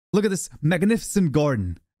Look at this magnificent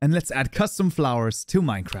garden. And let's add custom flowers to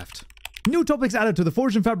Minecraft. New topics added to the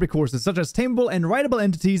Forge and Fabric courses, such as tameable and rideable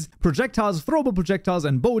entities, projectiles, throwable projectiles,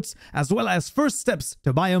 and boats, as well as first steps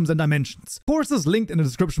to biomes and dimensions. Courses linked in the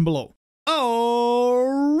description below.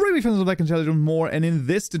 Alright, friends, back in challenge with more, and in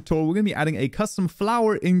this tutorial, we're going to be adding a custom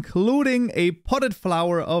flower, including a potted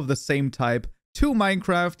flower of the same type to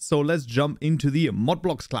Minecraft. So let's jump into the mod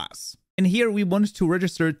blocks class. And here we want to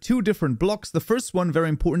register two different blocks. The first one, very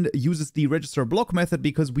important, uses the register block method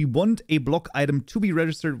because we want a block item to be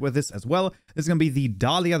registered with this as well. This is going to be the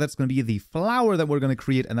dahlia. That's going to be the flower that we're going to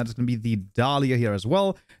create. And that's going to be the dahlia here as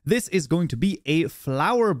well. This is going to be a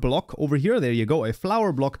flower block over here. There you go, a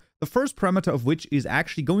flower block. The first parameter of which is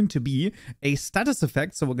actually going to be a status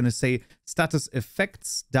effect. So we're going to say status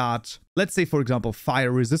effects dot, let's say, for example,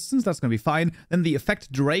 fire resistance. That's going to be fine. Then the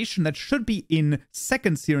effect duration, that should be in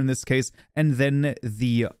seconds here in this case. And then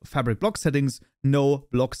the fabric block settings, no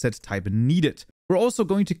block set type needed. We're also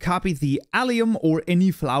going to copy the allium, or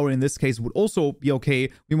any flower in this case would also be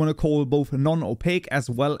okay. We want to call both non-opaque as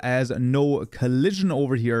well as no collision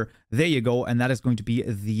over here. There you go. And that is going to be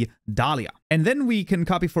the dahlia. And then we can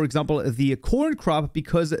copy, for example, the corn crop,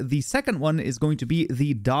 because the second one is going to be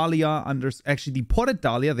the dahlia actually the potted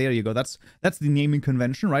dahlia. There you go. That's the naming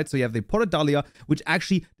convention, right? So you have the potted dahlia, which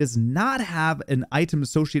actually does not have an item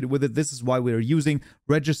associated with it. This is why we're using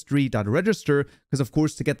registry.register, because of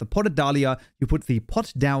course, to get the potted dahlia, you put the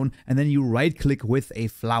pot down and then you right click with a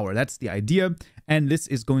flower. That's the idea. And this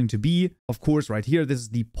is going to be, of course, right here, this is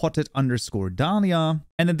the potted underscore dahlia.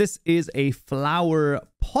 And then this is a flower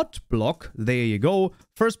pot block. There you go.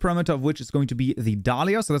 First parameter of which is going to be the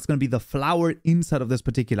dahlia. So that's going to be the flower inside of this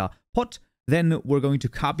particular pot. Then we're going to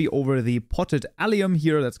copy over the potted allium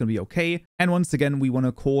here. That's going to be okay. And once again, we want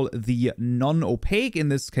to call the non-opaque in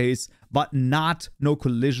this case, but not no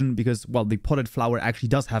collision, because, well, the potted flower actually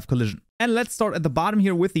does have collision. And let's start at the bottom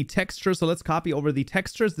here with the texture. So let's copy over the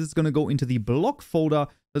textures. This is going to go into the block folder.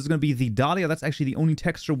 This is going to be the dahlia. That's actually the only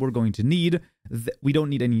texture we're going to need. We don't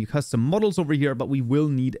need any custom models over here, but we will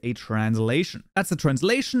need a translation. That's the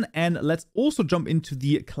translation. And let's also jump into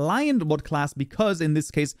the client mod class, because in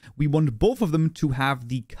this case, we want both of them to have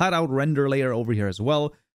the cutout render layer over here as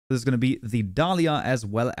well. This is going to be the dahlia as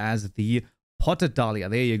well as the potted dahlia.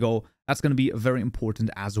 There you go. That's going to be very important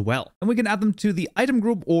as well. And we can add them to the item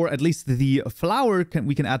group, or at least the flower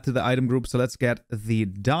we can add to the item group. So let's get the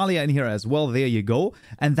dahlia in here as well. There you go.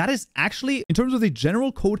 And that is actually, in terms of the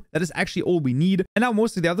general code, that is actually all we need. And now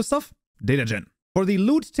most of the other stuff, data gen. For the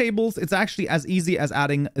loot tables, it's actually as easy as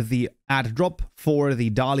adding the add drop for the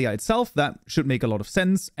dahlia itself. That should make a lot of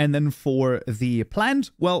sense. And then for the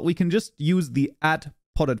plant, well, we can just use the add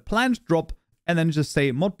potted plant drop and then just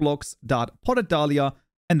say modblocks.potted dahlia.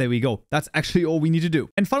 And there we go. That's actually all we need to do.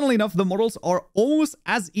 And funnily enough, the models are almost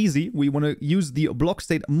as easy. We want to use the block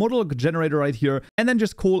state model generator right here, and then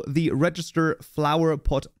just call the register flower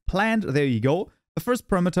pot plant. There you go. The first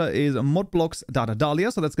parameter is modblocks.dahlia.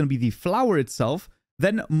 So that's going to be the flower itself.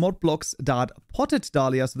 Then modblocks.potted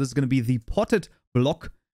dahlia. So this is going to be the potted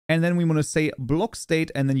block. And then we want to say block state.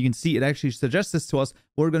 And then you can see it actually suggests this to us.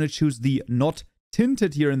 We're going to choose the not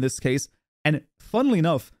tinted here in this case. And funnily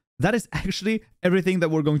enough, that is actually everything that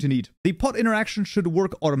we're going to need. The pot interaction should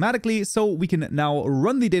work automatically, so we can now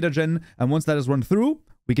run the data gen. And once that is run through,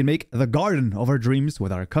 we can make the garden of our dreams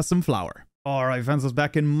with our custom flower. All right, fans, let's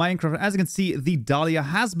back in Minecraft. As you can see, the dahlia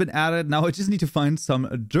has been added. Now I just need to find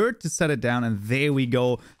some dirt to set it down, and there we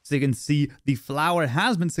go. So you can see the flower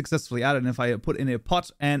has been successfully added. And if I put in a pot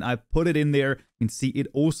and I put it in there, you can see it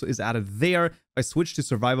also is added there. If I switch to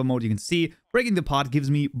survival mode, you can see breaking the pot gives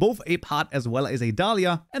me both a pot as well as a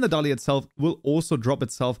dahlia, and the dahlia itself will also drop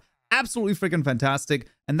itself. Absolutely freaking fantastic.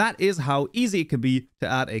 And that is how easy it can be to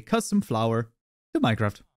add a custom flower to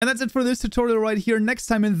Minecraft. And that's it for this tutorial right here. Next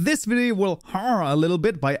time in this video, we'll a little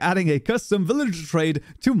bit by adding a custom villager trade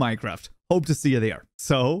to Minecraft. Hope to see you there.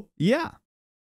 So, yeah.